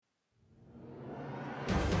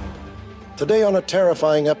Today on a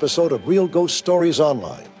terrifying episode of Real Ghost Stories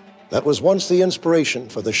Online. That was once the inspiration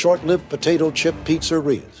for the short-lived potato chip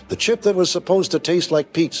pizzerias. The chip that was supposed to taste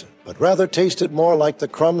like pizza, but rather tasted more like the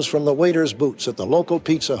crumbs from the waiter's boots at the local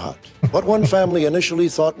Pizza Hut. What one family initially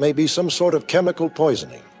thought may be some sort of chemical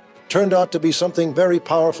poisoning turned out to be something very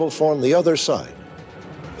powerful from the other side,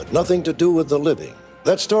 but nothing to do with the living.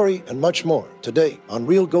 That story and much more today on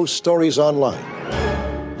Real Ghost Stories Online.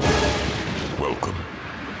 Welcome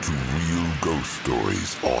to Real Ghost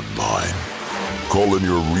Stories Online. Call in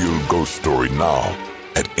your real ghost story now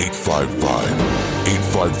at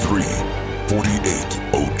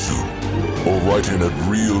 855-853-4802 or write in at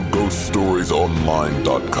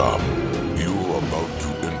realghoststoriesonline.com. You are about to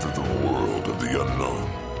enter the world of the unknown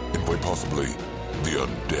and quite possibly the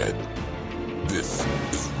undead. This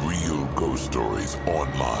is Real Ghost Stories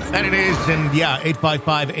Online. And it is, and yeah,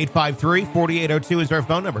 855-853-4802 is our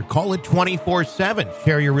phone number. Call it 24/7.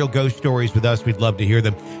 Share your real ghost stories with us. We'd love to hear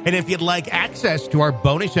them. And if you'd like access to our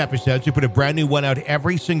bonus episodes, we put a brand new one out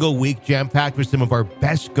every single week, jam-packed with some of our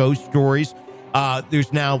best ghost stories.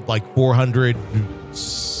 There's now like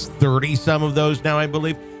 430 some of those now, I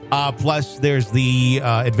believe. Plus, there's the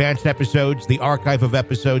advanced episodes, the archive of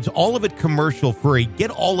episodes, all of it commercial-free.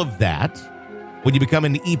 Get all of that. When you become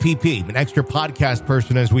an EPP, an extra podcast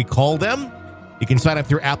person, as we call them, you can sign up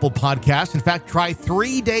through Apple Podcasts. In fact, try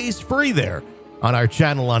 3 days free there on our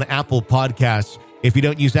channel on Apple Podcasts. If you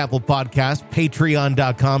don't use Apple Podcasts,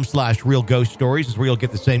 patreon.com/Real Ghost Stories is where you'll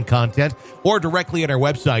get the same content, or directly at our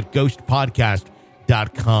website,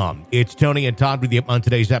 ghostpodcast.com. It's Tony and Todd with you on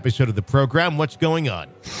today's episode of the program. What's going on?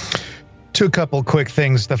 Two couple quick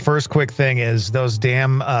things. The first quick thing is those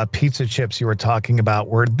damn pizza chips you were talking about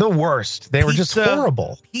were the worst. They were just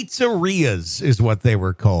horrible. Pizzerias is what they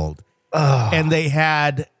were called. And they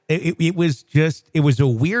had, it was a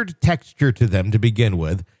weird texture to them to begin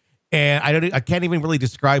with. And I can't even really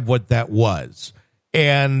describe what that was.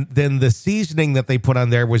 And then the seasoning that they put on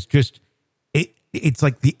there was just, it's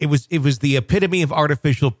like it was the epitome of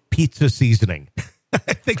artificial pizza seasoning.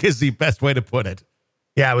 I think is the best way to put it.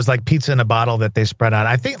 Yeah, it was like pizza in a bottle that they spread out.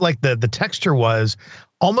 I think like the texture was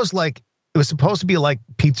almost like it was supposed to be like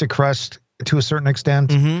pizza crust to a certain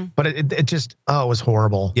extent, but it just it was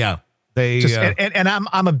horrible. Yeah, and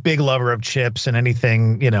I'm a big lover of chips and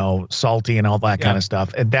anything salty and all that kind of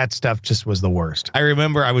stuff. And that stuff just was the worst. I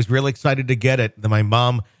remember I was really excited to get it. My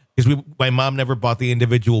mom never bought the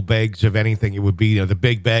individual bags of anything. It would be the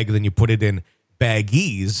big bag, and then you put it in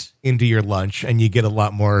baggies into your lunch, and you get a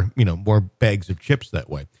lot more, more bags of chips that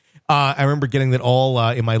way. I remember getting that all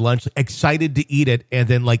in my lunch, excited to eat it, and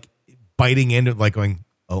then like biting into it, like going,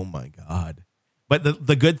 oh my God. But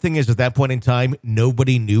the good thing is at that point in time,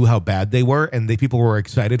 nobody knew how bad they were, and the people were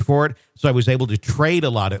excited for it. So I was able to trade a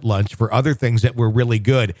lot at lunch for other things that were really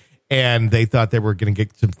good, and they thought they were going to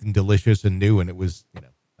get something delicious and new, and it was,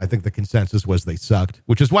 I think the consensus was they sucked,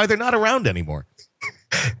 which is why they're not around anymore.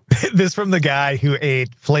 This from the guy who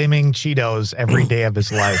ate flaming Cheetos every day of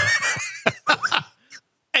his life.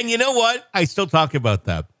 And you know what? I still talk about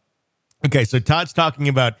that. Okay, so Todd's talking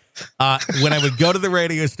about when I would go to the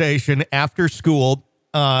radio station after school,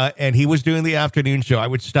 and he was doing the afternoon show, I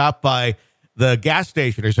would stop by the gas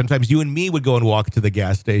station, or sometimes you and me would go and walk to the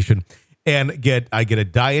gas station and I get a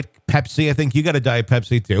Diet Pepsi. I think you got a Diet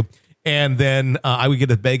Pepsi too. And then I would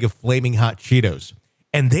get a bag of flaming hot Cheetos.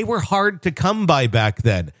 And they were hard to come by back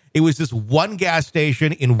then. It was this one gas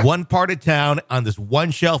station in one part of town on this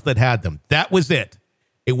one shelf that had them. That was it.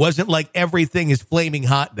 It wasn't like everything is flaming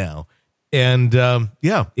hot now. And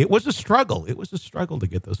it was a struggle. It was a struggle to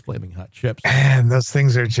get those flaming hot chips. And those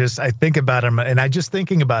things are just, I think about them, and just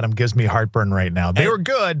thinking about them gives me heartburn right now. They were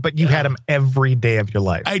good, but you had them every day of your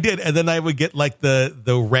life. I did. And then I would get like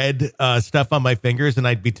the red stuff on my fingers, and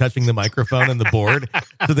I'd be touching the microphone and the board.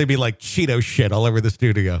 So they'd be like Cheeto shit all over the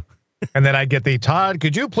studio. And then I'd get Todd,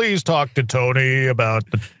 could you please talk to Tony about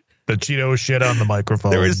the Cheeto shit on the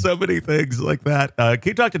microphone? There were so many things like that. Can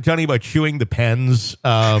you talk to Tony about chewing the pens?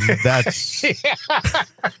 That's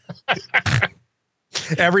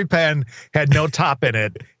every pen had no top in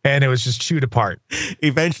it, and it was just chewed apart.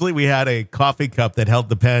 Eventually, we had a coffee cup that held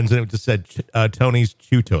the pens, and it just said Tony's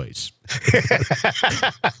Chew Toys.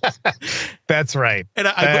 That's right. And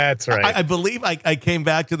that's right. I believe I came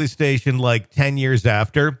back to the station like 10 years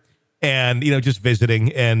after. And, just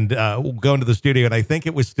visiting and going to the studio. And I think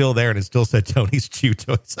it was still there, and it still said Tony's Chew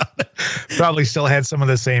Toys on it. Probably still had some of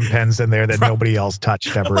the same pens in there that nobody else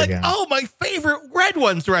touched ever again. Oh, my favorite red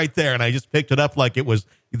one's right there. And I just picked it up like it was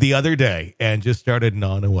the other day and just started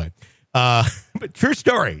gnawing away. But true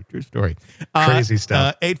story. Crazy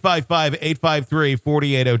stuff.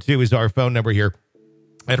 855-853-4802 is our phone number here.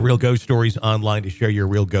 at Real Ghost Stories Online to share your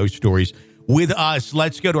real ghost stories with us.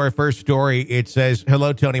 Let's go to our first story. It says,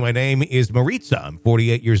 hello, Tony. My name is Maritza. I'm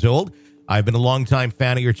 48 years old. I've been a longtime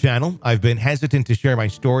fan of your channel. I've been hesitant to share my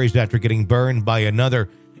stories after getting burned by another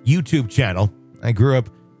YouTube channel. I grew up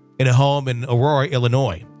in a home in Aurora,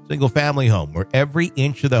 Illinois, single-family home where every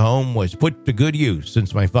inch of the home was put to good use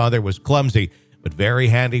since my father was clumsy but very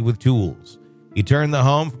handy with tools. He turned the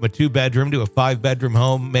home from a 2-bedroom to a 5-bedroom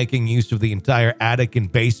home, making use of the entire attic and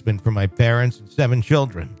basement for my parents and 7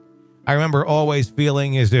 children. I remember always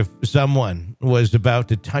feeling as if someone was about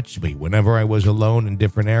to touch me whenever I was alone in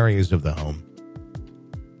different areas of the home.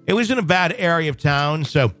 It was in a bad area of town,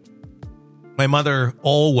 so my mother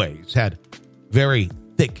always had very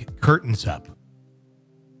thick curtains up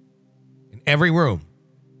in every room.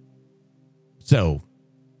 So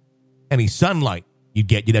any sunlight you'd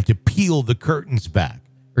have to peel the curtains back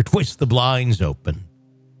or twist the blinds open.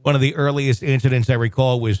 One of the earliest incidents I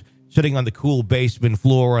recall was sitting on the cool basement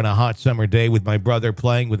floor on a hot summer day with my brother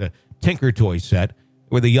playing with a Tinker Toy set.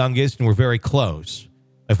 We're the youngest and we're very close.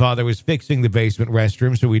 My father was fixing the basement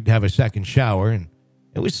restroom so we'd have a second shower, and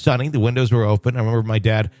it was sunny. The windows were open. I remember my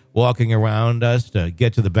dad walking around us to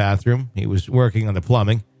get to the bathroom. He was working on the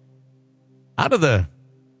plumbing. Out of the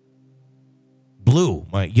blue,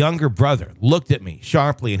 my younger brother looked at me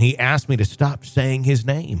sharply and he asked me to stop saying his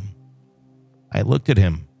name. I looked at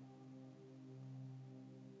him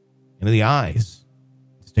into the eyes,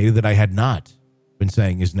 stated that I had not been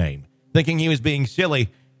saying his name. Thinking he was being silly,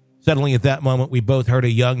 suddenly at that moment we both heard a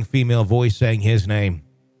young female voice saying his name.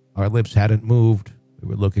 Our lips hadn't moved. We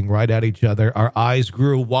were looking right at each other. Our eyes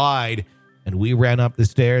grew wide and we ran up the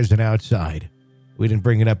stairs and outside. We didn't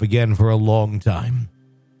bring it up again for a long time.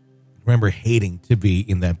 I remember hating to be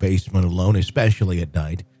in that basement alone, especially at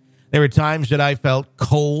night. There were times that I felt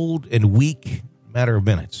cold and weak in a matter of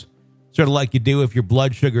minutes. Sort of like you do if your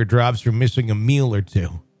blood sugar drops from missing a meal or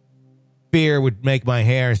two. Fear would make my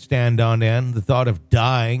hair stand on end. The thought of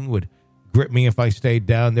dying would grip me if I stayed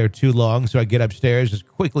down there too long, so I'd get upstairs as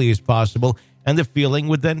quickly as possible, and the feeling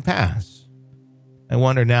would then pass. I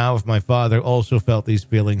wonder now if my father also felt these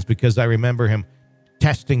feelings, because I remember him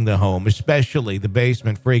testing the home, especially the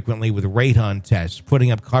basement, frequently with radon tests,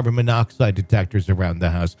 putting up carbon monoxide detectors around the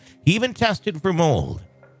house. He even tested for mold.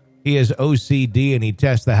 He has OCD and he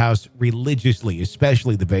tests the house religiously,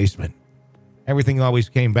 especially the basement. Everything always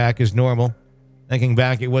came back as normal. Thinking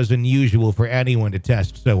back, it was unusual for anyone to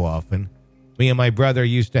test so often. Me and my brother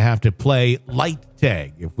used to have to play light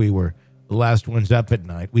tag if we were the last ones up at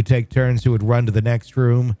night. We'd take turns who would run to the next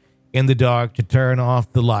room in the dark to turn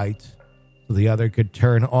off the light so the other could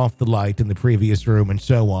turn off the light in the previous room, and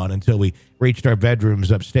so on until we reached our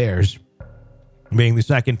bedrooms upstairs. Being the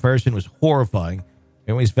second person was horrifying.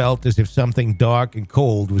 It always felt as if something dark and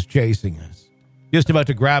cold was chasing us, just about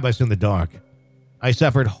to grab us in the dark. I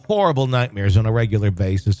suffered horrible nightmares on a regular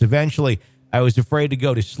basis. Eventually, I was afraid to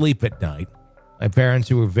go to sleep at night. My parents,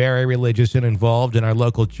 who were very religious and involved in our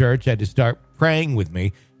local church, had to start praying with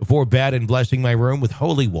me before bed and blessing my room with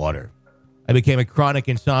holy water. I became a chronic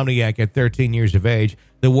insomniac at 13 years of age.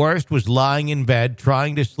 The worst was lying in bed,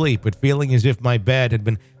 trying to sleep, but feeling as if my bed had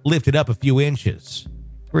been lifted up a few inches.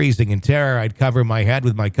 Freezing in terror, I'd cover my head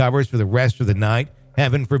with my covers for the rest of the night.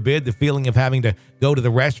 Heaven forbid the feeling of having to go to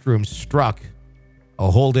the restroom struck.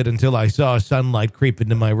 I'll hold it until I saw sunlight creep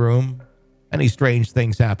into my room. Many strange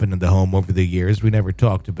things happened in the home over the years. We never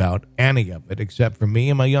talked about any of it except for me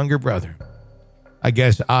and my younger brother. I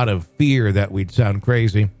guess out of fear that we'd sound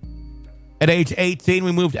crazy. At age 18,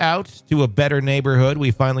 we moved out to a better neighborhood. We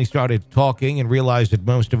finally started talking and realized that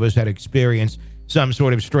most of us had experienced some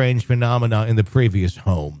sort of strange phenomena in the previous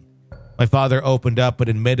home. My father opened up and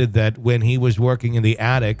admitted that when he was working in the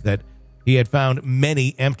attic that he had found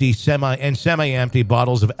many empty semi-empty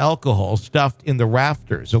bottles of alcohol stuffed in the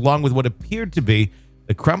rafters, along with what appeared to be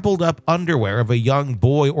the crumpled up underwear of a young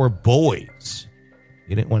boy or boys.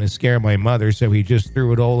 He didn't want to scare my mother, so he just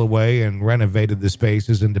threw it all away and renovated the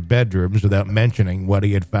spaces into bedrooms without mentioning what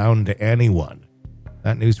he had found to anyone.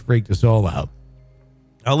 That news freaked us all out.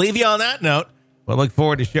 I'll leave you on that note. I look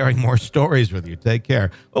forward to sharing more stories with you. Take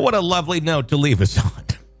care. Well, what a lovely note to leave us on.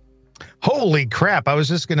 Holy crap. I was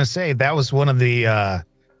just going to say that was one of the, I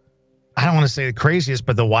don't want to say the craziest,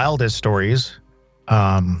 but the wildest stories.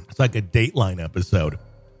 It's like a Dateline episode.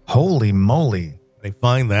 Holy moly. They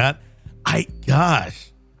find that.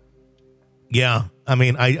 Gosh. Yeah. I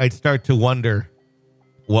mean, I'd start to wonder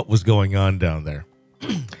what was going on down there.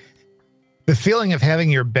 The feeling of having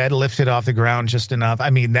your bed lifted off the ground just enough. I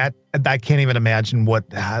mean, that I can't even imagine what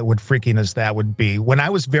freakiness that would be. When I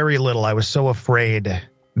was very little, I was so afraid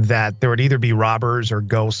that there would either be robbers or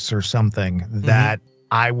ghosts or something that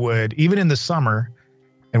I would, even in the summer,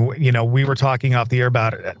 and we were talking off the air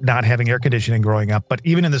about not having air conditioning growing up, but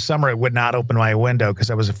even in the summer, I would not open my window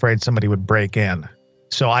because I was afraid somebody would break in.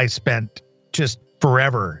 So I spent just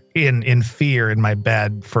forever in fear in my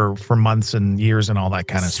bed for months and years and all that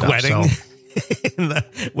kind of Sweating. stuff.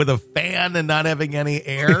 Sweating with a fan and not having any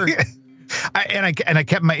air. I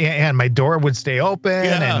kept my door would stay open,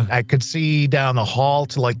 and I could see down the hall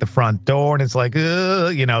to like the front door, and it's like,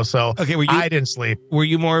 so okay, I didn't sleep. Were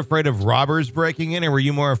you more afraid of robbers breaking in, or were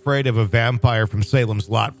you more afraid of a vampire from Salem's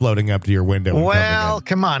Lot floating up to your window? Well,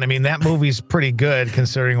 come on. I mean, that movie's pretty good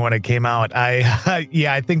considering when it came out.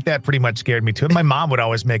 I think that pretty much scared me too. My mom would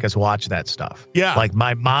always make us watch that stuff. Yeah. Like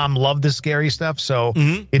my mom loved the scary stuff. So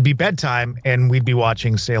it'd be bedtime and we'd be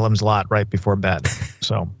watching Salem's Lot right before bed.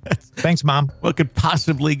 So thanks, Mom. What could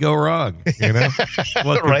possibly go wrong?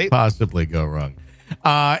 What could possibly go wrong?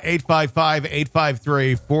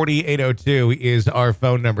 855-853-4802 is our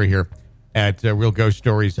phone number here at Real Ghost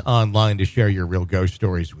Stories Online to share your real ghost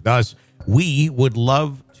stories with us. We would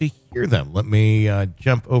love to hear them. Let me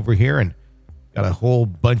jump over here, and got a whole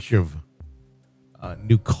bunch of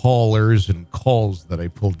new callers and calls that I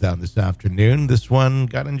pulled down this afternoon. This one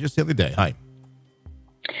got in just the other day. Hi.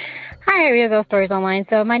 Hi, Real Ghost Stories Online.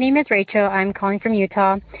 So my name is Rachel. I'm calling from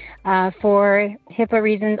Utah. For HIPAA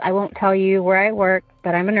reasons, I won't tell you where I work,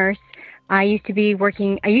 but I'm a nurse. I used to work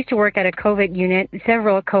at a COVID unit,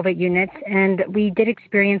 several COVID units, and we did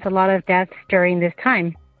experience a lot of deaths during this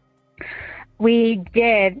time.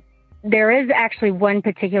 There is actually one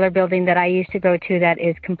particular building that I used to go to that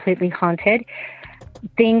is completely haunted.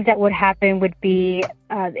 Things that would happen would be,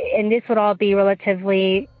 and this would all be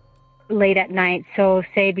relatively late at night, so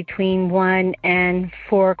say between 1 and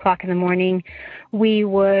 4 o'clock in the morning, we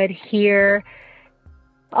would hear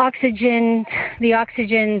the oxygens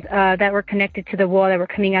that were connected to the wall, that were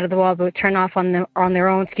coming out of the wall, would turn off on their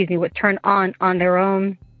own. Would turn on their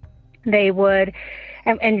own. They would,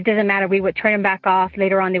 and it doesn't matter. We would turn them back off.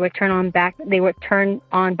 Later on, they would turn on back. They would turn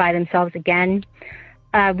on by themselves again.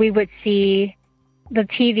 We would see the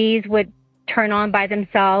TVs would turn on by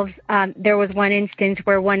themselves. There was one instance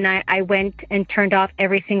where one night I went and turned off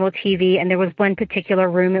every single TV, and there was one particular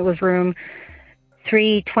room. It was room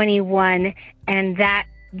 321, and that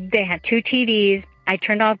they had 2 TVs. I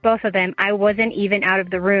turned off both of them. I wasn't even out of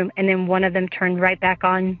the room, and then one of them turned right back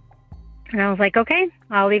on. And I was like, okay,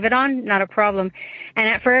 I'll leave it on, not a problem. And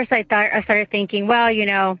at first I started thinking, well,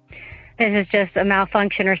 this is just a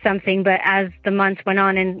malfunction or something. But as the months went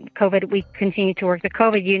on and COVID, we continued to work the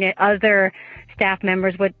COVID unit, other staff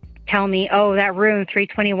members would tell me, oh, that room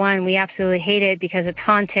 321, we absolutely hate it because it's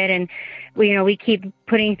haunted. And we keep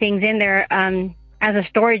putting things in there as a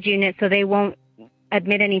storage unit so they won't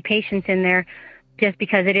admit any patients in there just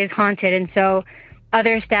because it is haunted. And so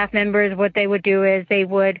other staff members, what they would do is they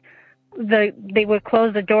would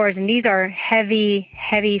close the doors, and these are heavy,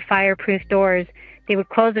 heavy fireproof doors. They would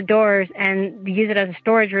close the doors and use it as a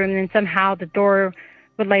storage room, and then somehow the door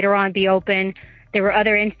would later on be open. There were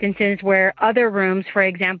other instances where other rooms, for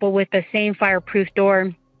example, with the same fireproof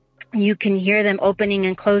door, you can hear them opening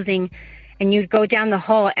and closing, and you'd go down the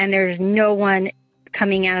hall and there's no one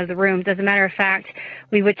coming out of the rooms. As a matter of fact,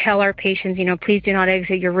 we would tell our patients, please do not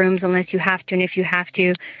exit your rooms unless you have to, and if you have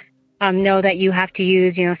to, know that you have to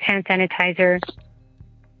use, hand sanitizer,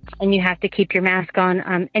 and you have to keep your mask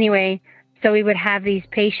on. Anyway, so we would have these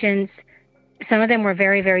patients. Some of them were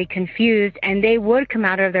very, very confused, and they would come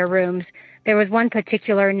out of their rooms. There was one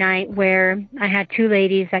particular night where I had 2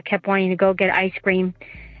 ladies that kept wanting to go get ice cream,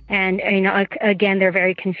 and again, they're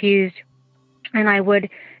very confused. And I would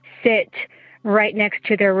sit right next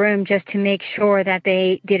to their room just to make sure that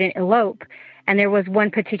they didn't elope. And there was one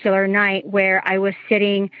particular night where I was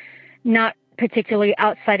sitting not particularly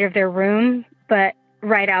outside of their room, but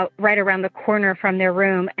right around the corner from their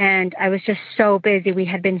room. And I was just so busy. We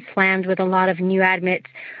had been slammed with a lot of new admits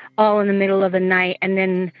all in the middle of the night. And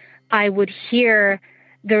then I would hear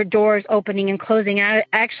their doors opening and closing. And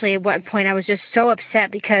actually, at one point, I was just so upset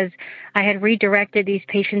because I had redirected these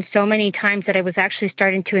patients so many times that I was actually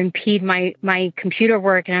starting to impede my computer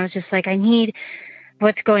work. And I was just like,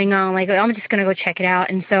 what's going on? Like, I'm just going to go check it out.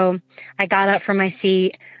 And so I got up from my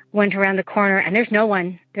seat, went around the corner, and there's no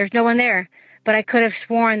one. There's no one there. But I could have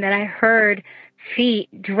sworn that I heard feet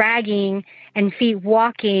dragging and feet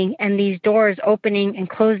walking and these doors opening and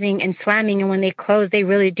closing and slamming. And when they close, they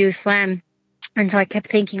really do slam. And so I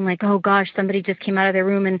kept thinking like, oh gosh, somebody just came out of their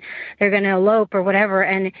room and they're going to elope or whatever.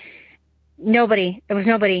 And nobody, there was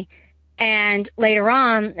nobody. And later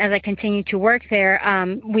on, as I continued to work there,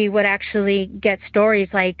 we would actually get stories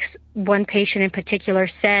like one patient in particular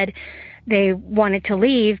said they wanted to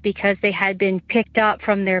leave because they had been picked up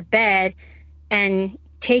from their bed and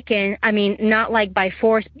taken, I mean, not like by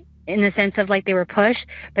force in the sense of like they were pushed,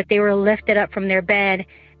 but they were lifted up from their bed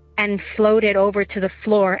and floated over to the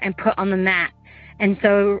floor and put on the mat. And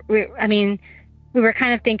so, we were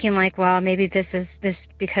kind of thinking like, well, maybe this is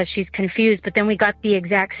because she's confused. But then we got the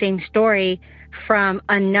exact same story from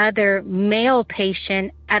another male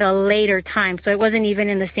patient at a later time. So it wasn't even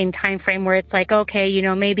in the same time frame where it's like, okay,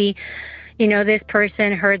 maybe, this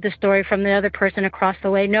person heard the story from the other person across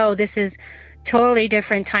the way. No, this is totally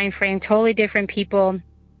different time frame, totally different people.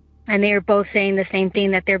 And they are both saying the same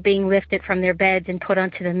thing, that they're being lifted from their beds and put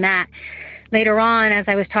onto the mat. Later on, as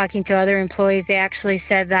I was talking to other employees, they actually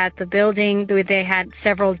said that the building, they had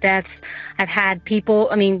several deaths. I've had people,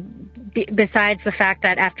 besides the fact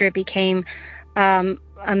that after it became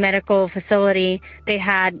a medical facility, they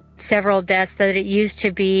had several deaths, so that it used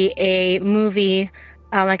to be a movie,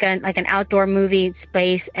 like an outdoor movie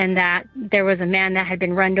space, and that there was a man that had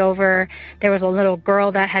been run over. There was a little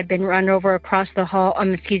girl that had been run over across the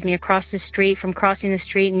across the street, from crossing the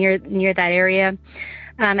street near that area.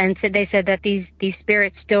 And so they said that these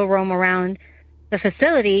spirits still roam around the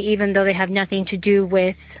facility, even though they have nothing to do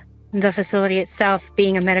with the facility itself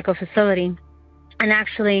being a medical facility. And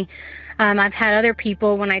actually, I've had other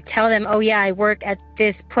people, when I tell them, oh yeah, I work at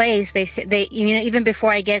this place, they even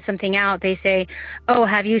before I get something out, they say, oh,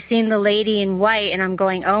 have you seen the lady in white? And I'm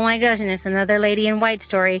going, oh my gosh, and it's another lady in white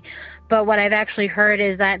story. But what I've actually heard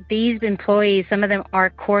is that these employees, some of them are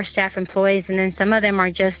core staff employees, and then some of them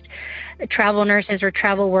are just travel nurses or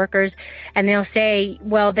travel workers, and they'll say,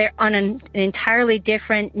 well, they're on an entirely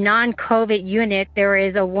different non-COVID unit. There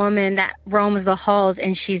is a woman that roams the halls,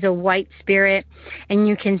 and she's a white spirit, and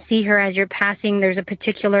you can see her as you're passing. There's a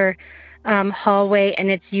particular hallway,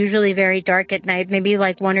 and it's usually very dark at night, maybe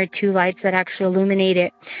like one or two lights that actually illuminate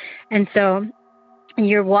it. And so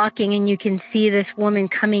you're walking and you can see this woman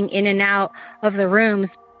coming in and out of the rooms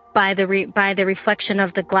by the reflection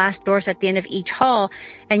of the glass doors at the end of each hall,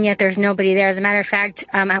 and yet there's nobody there. As a matter of fact,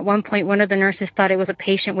 at one point, one of the nurses thought it was a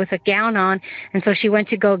patient with a gown on, and so she went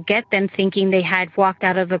to go get them, thinking they had walked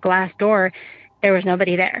out of the glass door. There was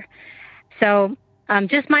nobody there. So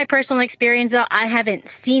just my personal experience, though, I haven't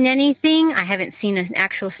seen anything. I haven't seen an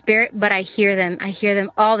actual spirit, but I hear them. I hear them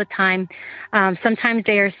all the time. Sometimes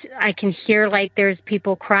I can hear like there's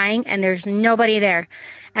people crying and there's nobody there.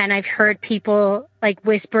 And I've heard people like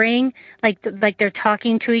whispering, like they're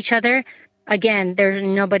talking to each other. Again, there's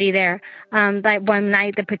nobody there. That one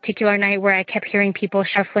night, the particular night where I kept hearing people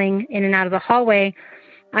shuffling in and out of the hallway,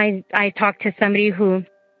 I talked to somebody who,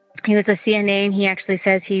 he was a CNA, and he actually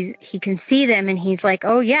says he can see them, and he's like,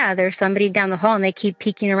 oh yeah, there's somebody down the hall, and they keep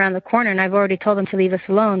peeking around the corner, and I've already told them to leave us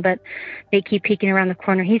alone, but they keep peeking around the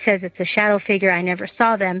corner. He says it's a shadow figure. I never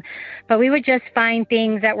saw them, but we would just find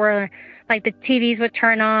things that were like the TVs would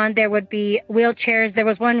turn on. There would be wheelchairs. There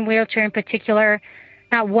was one wheelchair in particular,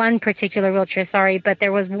 not one particular wheelchair, sorry, but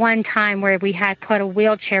there was one time where we had put a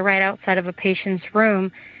wheelchair right outside of a patient's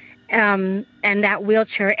room, and that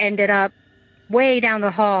wheelchair ended up way down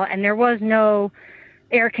the hall, and there was no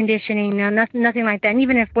air conditioning, nothing like that. And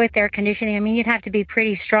even if with air conditioning, I mean, you'd have to be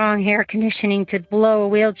pretty strong air conditioning to blow a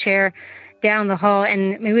wheelchair down the hall,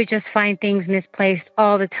 and we would just find things misplaced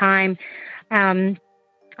all the time.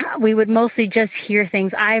 We would mostly just hear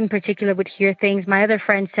things. I, in particular, would hear things. My other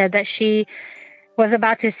friend said that she was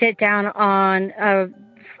about to sit down on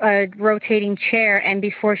a rotating chair, and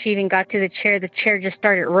before she even got to the chair just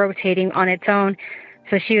started rotating on its own.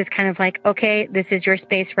 So she was kind of like, okay, this is your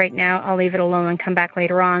space right now. I'll leave it alone and come back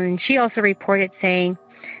later on. And she also reported saying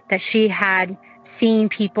that she had seen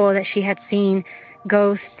people, that she had seen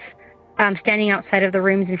ghosts standing outside of the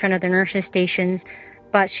rooms in front of the nurses' stations.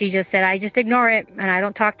 But she just said, I just ignore it and I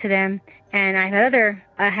don't talk to them. And I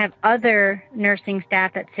have other nursing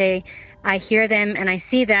staff that say, I hear them and I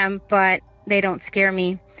see them, but they don't scare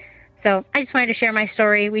me. So I just wanted to share my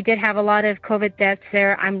story. We did have a lot of COVID deaths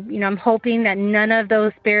there. I'm hoping that none of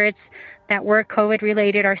those spirits that were COVID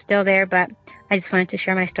related are still there, but I just wanted to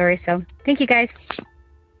share my story. So thank you, guys.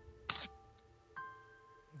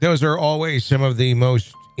 Those are always some of the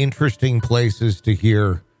most interesting places to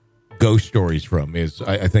hear ghost stories from, is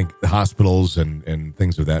I think hospitals and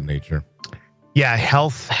things of that nature. Yeah,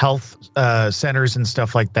 health centers and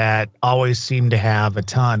stuff like that always seem to have a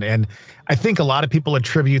ton. And I think a lot of people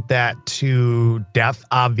attribute that to death,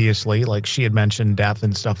 obviously, like she had mentioned death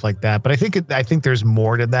and stuff like that. But I think there's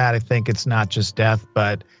more to that. I think it's not just death,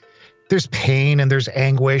 but there's pain and there's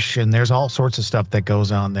anguish and there's all sorts of stuff that goes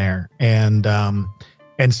on there. And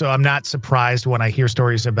so I'm not surprised when I hear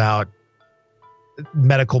stories about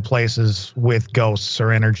medical places with ghosts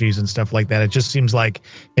or energies and stuff like that. It just seems like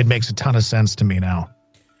it makes a ton of sense to me now.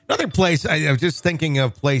 Another place, I was just thinking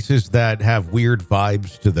of places that have weird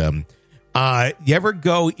vibes to them. You ever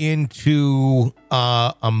go into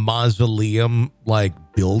a mausoleum like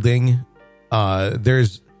building?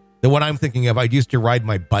 There's the one I'm thinking of. I used to ride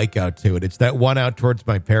my bike out to it. It's that one out towards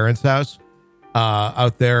my parents' house,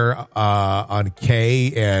 out there on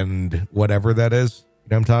K and whatever that is. You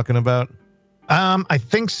know what I'm talking about? I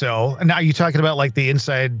think so. And now you're talking about like the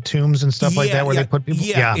inside tombs and stuff like that where they put people?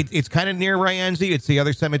 Yeah. It's kind of near Ryanzi. It's the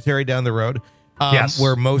other cemetery down the road. Yes.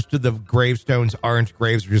 Where most of the gravestones aren't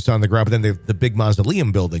graves, are just on the ground, but then they're the big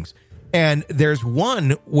mausoleum buildings. And there's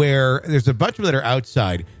one where there's a bunch of them that are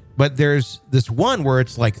outside, but there's this one where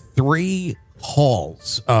it's like 3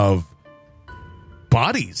 halls of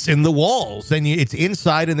bodies in the walls, and it's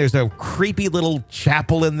inside, and there's a creepy little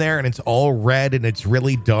chapel in there, and it's all red, and it's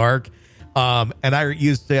really dark. And I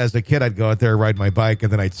used to, as a kid, I'd go out there, ride my bike,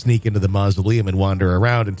 and then I'd sneak into the mausoleum and wander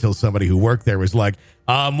around until somebody who worked there was like,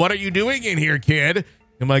 what are you doing in here, kid?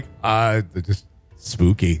 I'm like, just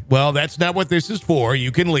spooky. Well, that's not what this is for.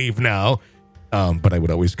 You can leave now. But I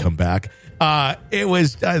would always come back. It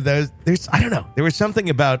was, there's, I don't know. There was something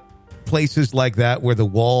about places like that where the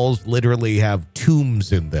walls literally have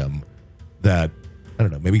tombs in them that, I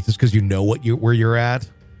don't know, maybe just because you know where you're at,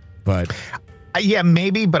 but... Yeah,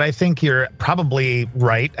 maybe, but I think you're probably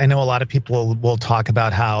right. I know a lot of people will talk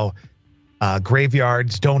about how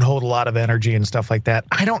graveyards don't hold a lot of energy and stuff like that.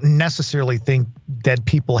 I don't necessarily think dead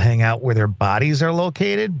people hang out where their bodies are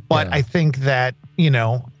located, but yeah. I think that,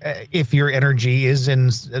 if your energy is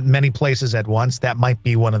in many places at once, that might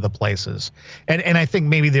be one of the places. And I think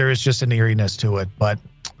maybe there is just an eeriness to it, but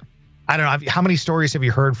I don't know. How many stories have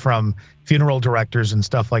you heard from funeral directors and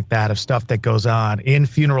stuff like that of stuff that goes on in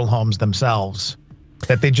funeral homes themselves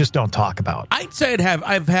that they just don't talk about? I'd say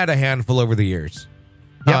I've had a handful over the years.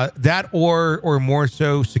 Yep. That or more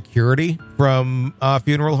so security from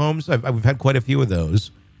funeral homes. We've had quite a few of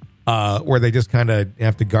those where they just kind of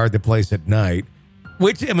have to guard the place at night.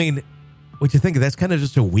 Which, I mean, what you think that's kind of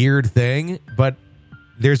just a weird thing, but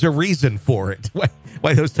there's a reason for it.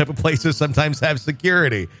 Why those type of places sometimes have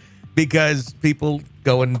security. Because people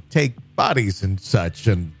go and take bodies and such,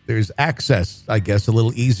 and there's access, I guess, a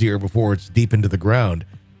little easier before it's deep into the ground.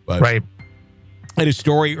 But right. I had a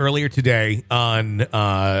story earlier today on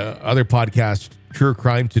other podcast, True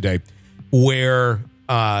Crime Today, where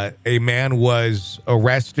a man was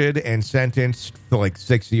arrested and sentenced for like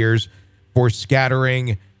 6 years for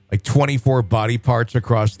scattering like 24 body parts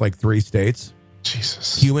across like 3 states.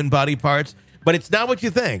 Jesus. Human body parts. But it's not what you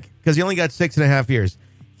think, because he only got 6.5 years.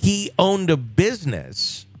 He owned a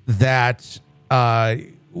business that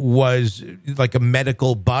was like a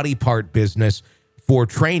medical body part business for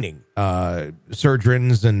training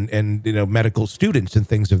surgeons and medical students and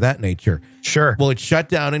things of that nature. Sure. Well, it shut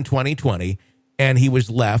down in 2020, and he was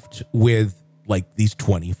left with like these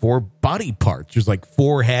 24 body parts. There's like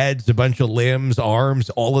 4 heads, a bunch of limbs, arms,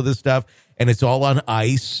 all of this stuff, and it's all on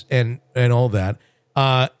ice and all that.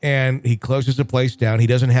 And he closes the place down. He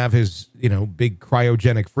doesn't have his, big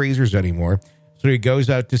cryogenic freezers anymore. So he goes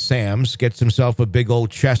out to Sam's, gets himself a big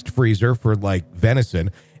old chest freezer for like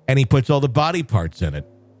venison, and he puts all the body parts in it.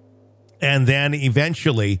 And then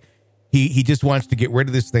eventually he just wants to get rid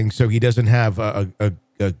of this thing so he doesn't have a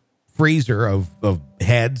freezer of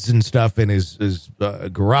heads and stuff in his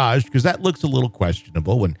garage, because that looks a little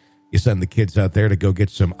questionable when you send the kids out there to go get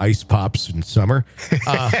some ice pops in summer.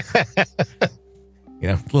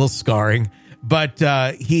 A little scarring, but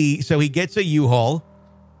he gets a U-Haul,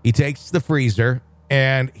 he takes the freezer,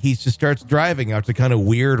 and he just starts driving out to kind of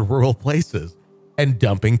weird rural places and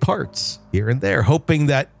dumping parts here and there, hoping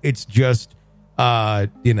that it's just, going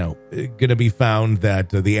to be found that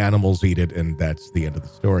the animals eat it, and that's the end of the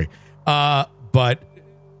story. But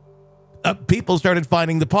people started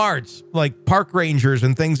finding the parts, like park rangers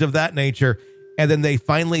and things of that nature, and then they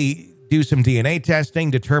finally do some DNA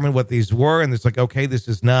testing, determine what these were, and it's like, okay, this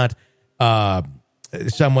is not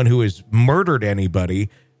someone who has murdered anybody,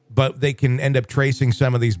 but they can end up tracing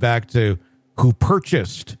some of these back to who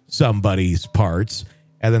purchased somebody's parts,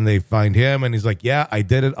 and then they find him, and he's like, yeah, I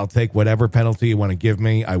did it. I'll take whatever penalty you want to give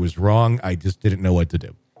me. I was wrong. I just didn't know what to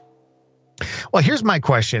do. Well, here's my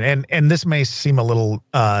question, and this may seem a little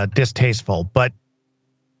distasteful, but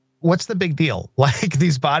what's the big deal? Like,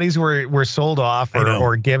 these bodies were sold off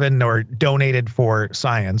or given or donated for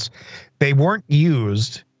science. They weren't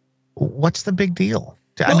used. What's the big deal?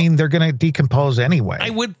 Well, I mean, they're going to decompose anyway.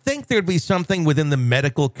 I would think there'd be something within the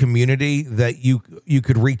medical community that you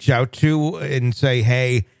could reach out to and say,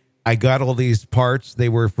 hey, I got all these parts. They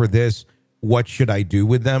were for this. what should I do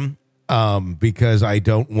with them? Because I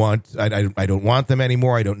don't want them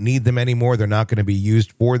anymore. I don't need them anymore. They're not going to be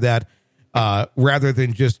used for that. Rather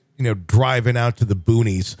than just, driving out to the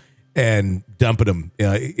boonies and dumping them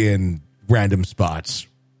in random spots.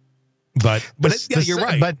 But you're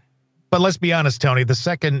right. But let's be honest, Tony, the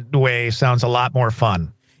second way sounds a lot more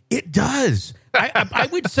fun. It does. I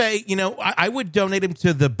would say, I would donate him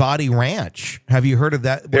to the Body Ranch. Have you heard of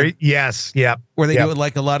that? Yes. Yeah. Where they do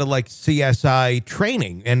like a lot of like CSI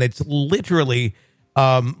training, and it's literally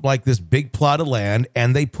like this big plot of land,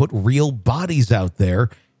 and they put real bodies out there,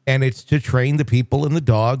 and it's to train the people and the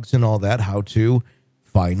dogs and all that how to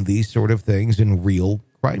find these sort of things in real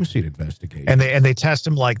crime scene investigation. And they test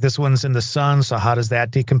them like, this one's in the sun, so how does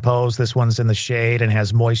that decompose? This one's in the shade and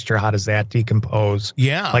has moisture, how does that decompose?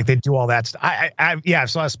 Yeah. Like they do all that stuff. I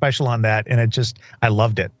saw a special on that, and I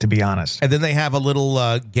loved it, to be honest. And then they have a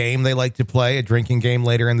little game they like to play, a drinking game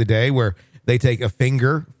later in the day, where they take a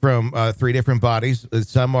finger from 3 different bodies.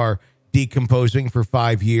 Some are decomposing for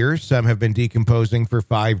 5 years, some have been decomposing for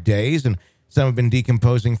 5 days, and some have been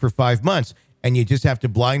decomposing for 5 months. And you just have to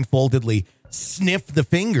blindfoldedly sniff the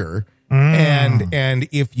finger, and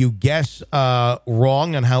if you guess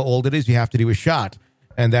wrong on how old it is, you have to do a shot,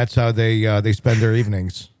 and that's how they spend their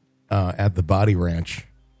evenings at the Body Ranch.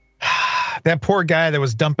 That poor guy that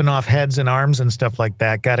was dumping off heads and arms and stuff like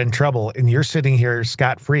that got in trouble, and you're sitting here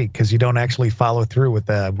scot-free because you don't actually follow through with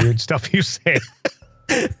the weird stuff you say.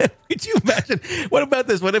 Could you imagine? What about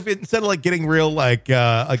this? What if instead of like getting real, like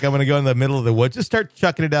I'm going to go in the middle of the woods, just start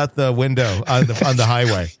chucking it out the window on the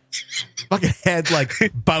highway? Fucking head like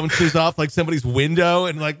bounces off like somebody's window,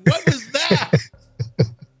 and like, what was that?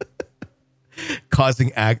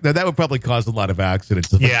 Causing that would probably cause a lot of accidents.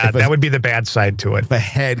 That would be the bad side to it. If a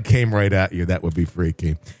head came right at you, that would be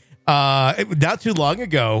freaky. Not too long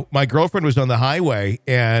ago, my girlfriend was on the highway,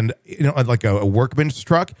 and like a workman's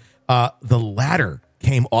truck, the ladder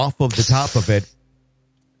came off of the top of it,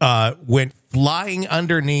 went flying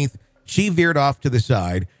underneath. She veered off to the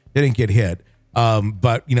side, didn't get hit,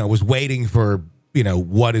 but was waiting for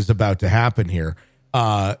what is about to happen here.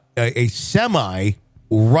 A semi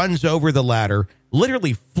runs over the ladder,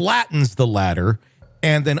 literally flattens the ladder,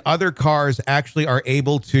 and then other cars actually are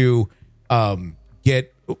able to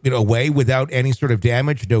get away without any sort of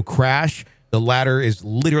damage, no crash. The ladder is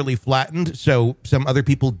literally flattened, so some other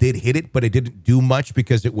people did hit it, but it didn't do much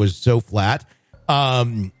because it was so flat.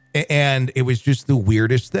 And it was just the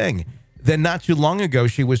weirdest thing. Then not too long ago,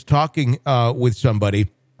 she was talking with somebody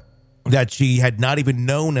that she had not even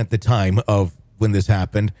known at the time of when this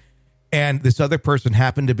happened. And this other person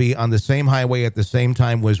happened to be on the same highway at the same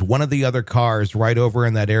time, was one of the other cars right over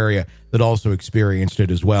in that area that also experienced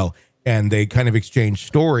it as well. And they kind of exchanged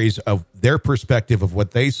stories of their perspective of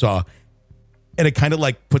what they saw. And it kind of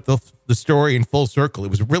like put the story in full circle. It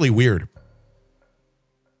was really weird.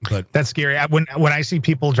 But that's scary. When I see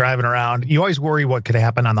people driving around, you always worry what could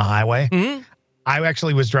happen on the highway. Mm-hmm. I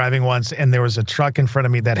actually was driving once, and there was a truck in front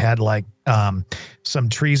of me that had like some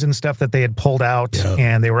trees and stuff that they had pulled out,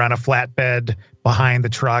 and they were on a flatbed behind the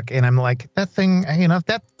truck. And I'm like, that thing, if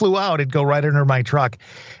that flew out, it'd go right under my truck.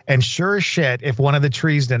 And sure as shit, if one of the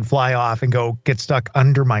trees didn't fly off and get stuck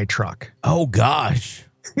under my truck. Oh gosh.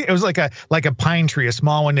 It was like a pine tree, a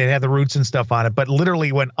small one that had the roots and stuff on it, but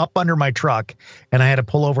literally went up under my truck, and I had to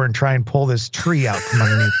pull over and try and pull this tree out from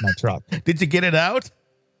underneath my truck. Did you get it out?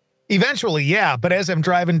 Eventually, yeah. But as I'm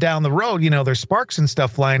driving down the road, there's sparks and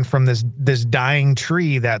stuff flying from this dying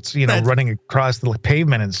tree that's running across the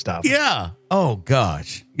pavement and stuff. Yeah. Oh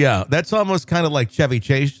gosh. Yeah. That's almost kind of like Chevy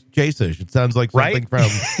Chase-ish. It sounds like something from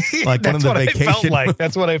like one of the vacation.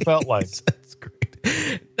 That's what I felt like. That's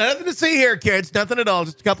great. Nothing to see here, kids. Nothing at all.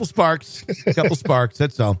 Just a couple sparks.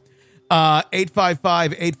 That's all.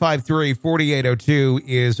 855-853-4802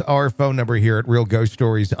 is our phone number here at Real Ghost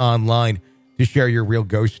Stories Online to share your real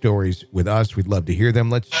ghost stories with us. We'd love to hear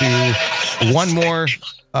them. Let's do one more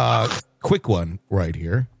quick one right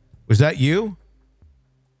here. Was that you?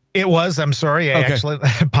 It was. I'm sorry. I actually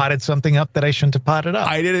potted something up that I shouldn't have potted up.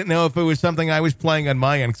 I didn't know if it was something I was playing on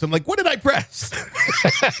my end. So I'm like, what did I press?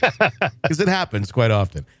 Because it happens quite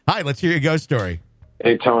often. Hi, let's hear your ghost story.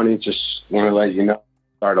 Hey, Tony. Just want to let you know,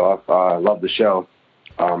 start off, I love the show.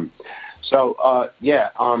 I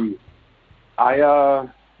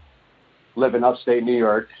live in upstate New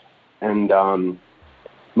York, and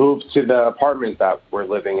moved to the apartment that we're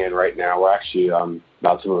living in right now. We're actually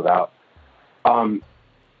about to move out.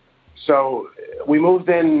 So we moved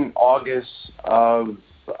in August of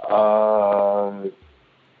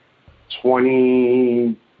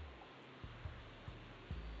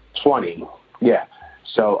 2020. Yeah.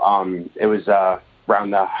 So it was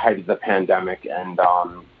around the height of the pandemic, and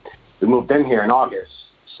we moved in here in August.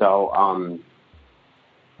 So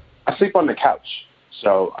I sleep on the couch.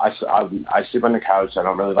 So I sleep on the couch. I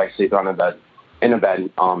don't really like sleeping in a bed. I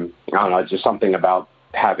don't know, just something about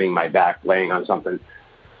having my back laying on something.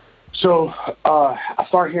 So I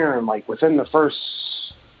start hearing, like, within the first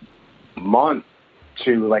month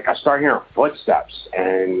to, like, I start hearing footsteps.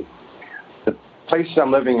 And the place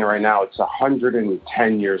I'm living in right now, it's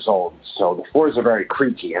 110 years old. So the floors are very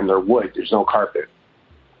creaky, and they're wood. There's no carpet.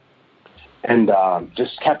 And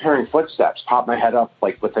just kept hearing footsteps, pop my head up,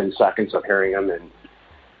 like, within seconds of hearing them, and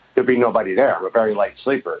there'd be nobody there. I'm a very light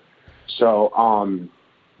sleeper. So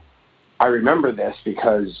I remember this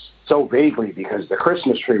so vaguely because the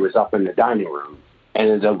Christmas tree was up in the dining room, and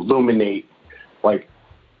it illuminate, like,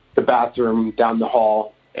 the bathroom, down the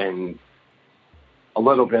hall, and a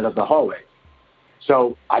little bit of the hallway.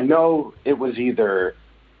 So I know it was either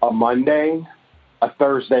a Monday, a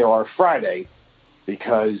Thursday, or a Friday,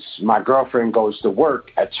 because my girlfriend goes to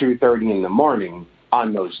work at 2:30 in the morning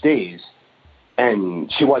on those days,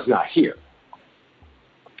 and she was not here.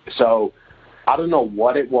 So I don't know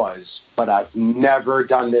what it was, but I've never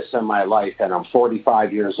done this in my life, and I'm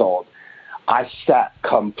 45 years old. I sat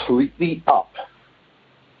completely up,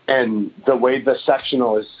 and the way the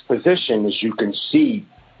sectional is positioned is you can see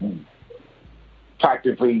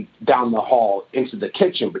practically down the hall into the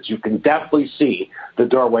kitchen, but you can definitely see the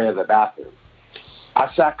doorway of the bathroom.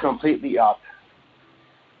 I sat completely up,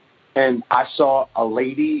 and I saw a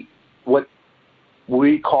lady, what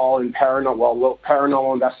we call in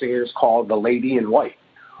paranormal investigators call the lady in white,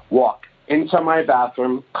 walk into my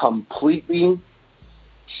bathroom completely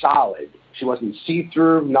solid. She wasn't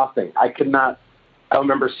see-through, nothing. I don't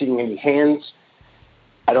remember seeing any hands.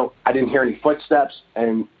 I didn't hear any footsteps,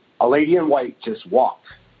 and a lady in white just walked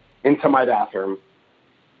into my bathroom.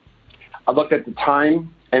 I looked at the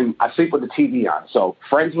time, and I sleep with the TV on. So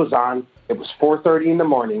Friends was on. It was 4:30 in the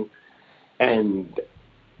morning, and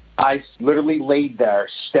I literally laid there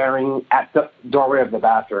staring at the doorway of the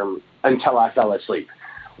bathroom until I fell asleep,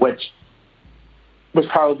 which was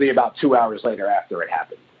probably about 2 hours later after it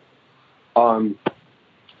happened.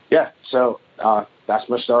 So that's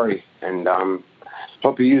my story, and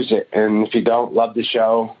hope you use it. And if you don't, love the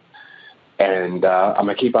show, and I'm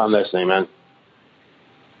going to keep on listening, man.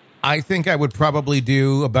 I think I would probably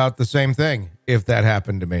do about the same thing if that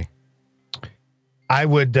happened to me. I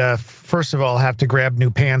would, first of all, have to grab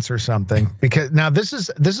new pants or something, because now this is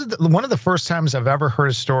one of the first times I've ever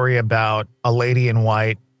heard a story about a lady in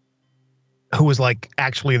white who was, like,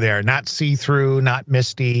 actually there, not see-through, not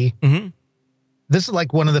misty. Mm-hmm. This is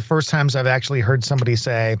like one of the first times I've actually heard somebody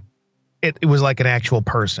say it was like an actual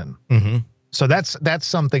person. Mm-hmm. So that's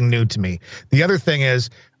something new to me. The other thing is,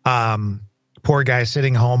 poor guy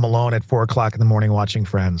sitting home alone at 4:00 in the morning watching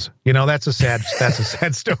Friends. You know, that's a sad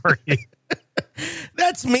story.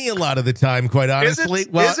 That's me a lot of the time, quite honestly.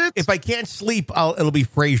 Well, if I can't sleep, it'll be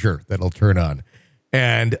Frasier that'll turn on.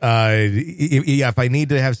 And if I need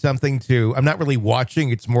to have something I'm not really watching.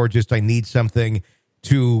 It's more just I need something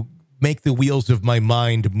to make the wheels of my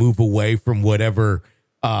mind move away from whatever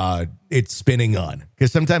it's spinning on.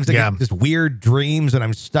 Because sometimes I get just weird dreams and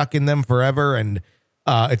I'm stuck in them forever. And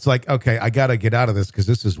it's like, okay, I got to get out of this because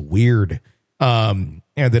this is weird. And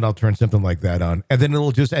then I'll turn something like that on. And then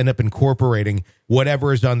it'll just end up incorporating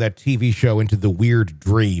whatever is on that TV show into the weird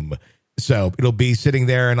dream. So it'll be sitting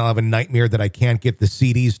there and I'll have a nightmare that I can't get the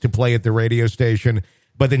CDs to play at the radio station.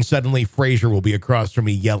 But then suddenly Frasier will be across from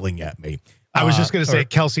me yelling at me. I was just going to say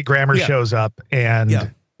Kelsey Grammer shows up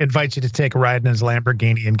and invites you to take a ride in his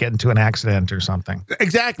Lamborghini and get into an accident or something.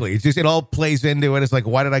 Exactly. It's just, it all plays into it. It's like,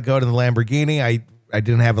 why did I go to the Lamborghini? I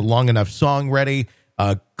didn't have a long enough song ready.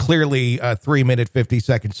 Clearly a 3-minute,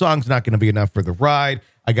 50-second song's not going to be enough for the ride.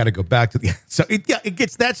 I got to go back to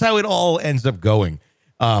that's how it all ends up going.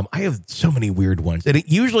 I have so many weird ones, and it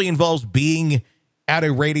usually involves being at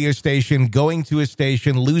a radio station, going to a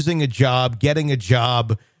station, losing a job, getting a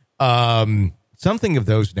job, something of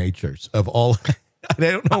those natures of all. I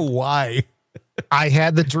don't know why. I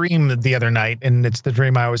had the dream the other night, and it's the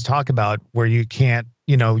dream I always talk about, where you can't,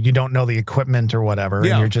 you don't know the equipment or whatever,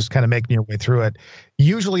 and you're just kind of making your way through it.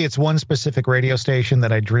 Usually it's one specific radio station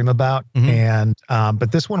that I dream about. And,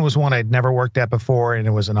 but this one was one I'd never worked at before, and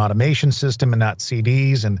it was an automation system and not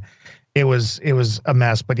CDs. And it was a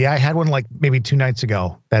mess, but I had one like maybe 2 nights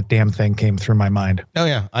ago. That damn thing came through my mind. Oh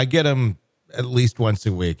yeah. I get them at least once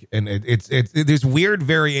a week, and there's weird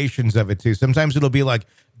variations of it too. Sometimes it'll be like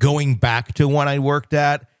going back to one I worked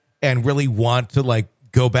at and really want to like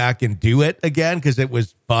go back and do it again because it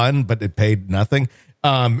was fun, but it paid nothing.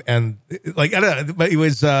 And like, I don't know, but it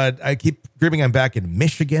was, I keep dreaming I'm back in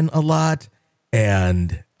Michigan a lot.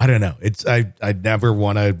 And I don't know. It's, I never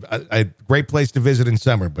want to, a great place to visit in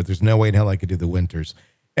summer, but there's no way in hell I could do the winters.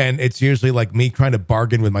 And it's usually like me trying to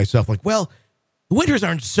bargain with myself, like, well, the winters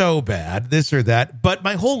aren't so bad, this or that, but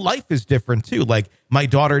my whole life is different too. Like my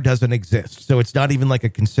daughter doesn't exist. So it's not even like a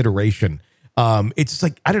consideration. It's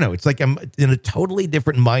like, I don't know. It's like I'm in a totally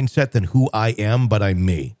different mindset than who I am, but I'm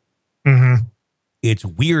me. Mm-hmm. It's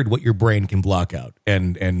weird what your brain can block out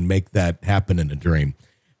and make that happen in a dream.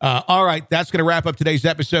 All right, that's going to wrap up today's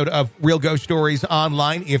episode of Real Ghost Stories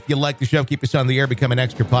Online. If you like the show, keep us on the air, become an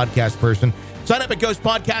extra podcast person. Sign up at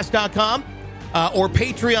ghostpodcast.com or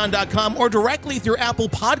patreon.com or directly through Apple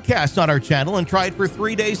Podcasts on our channel and try it for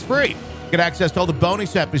 3 days free. Get access to all the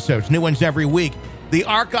bonus episodes, new ones every week, the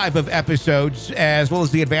archive of episodes, as well as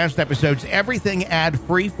the advanced episodes, everything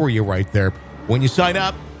ad-free for you right there when you sign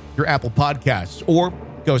up through Apple Podcasts or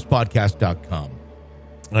ghostpodcast.com.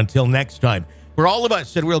 Until next time, for all of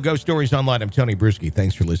us at Real Ghost Stories Online, I'm Tony Bruschi.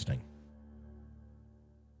 Thanks for listening.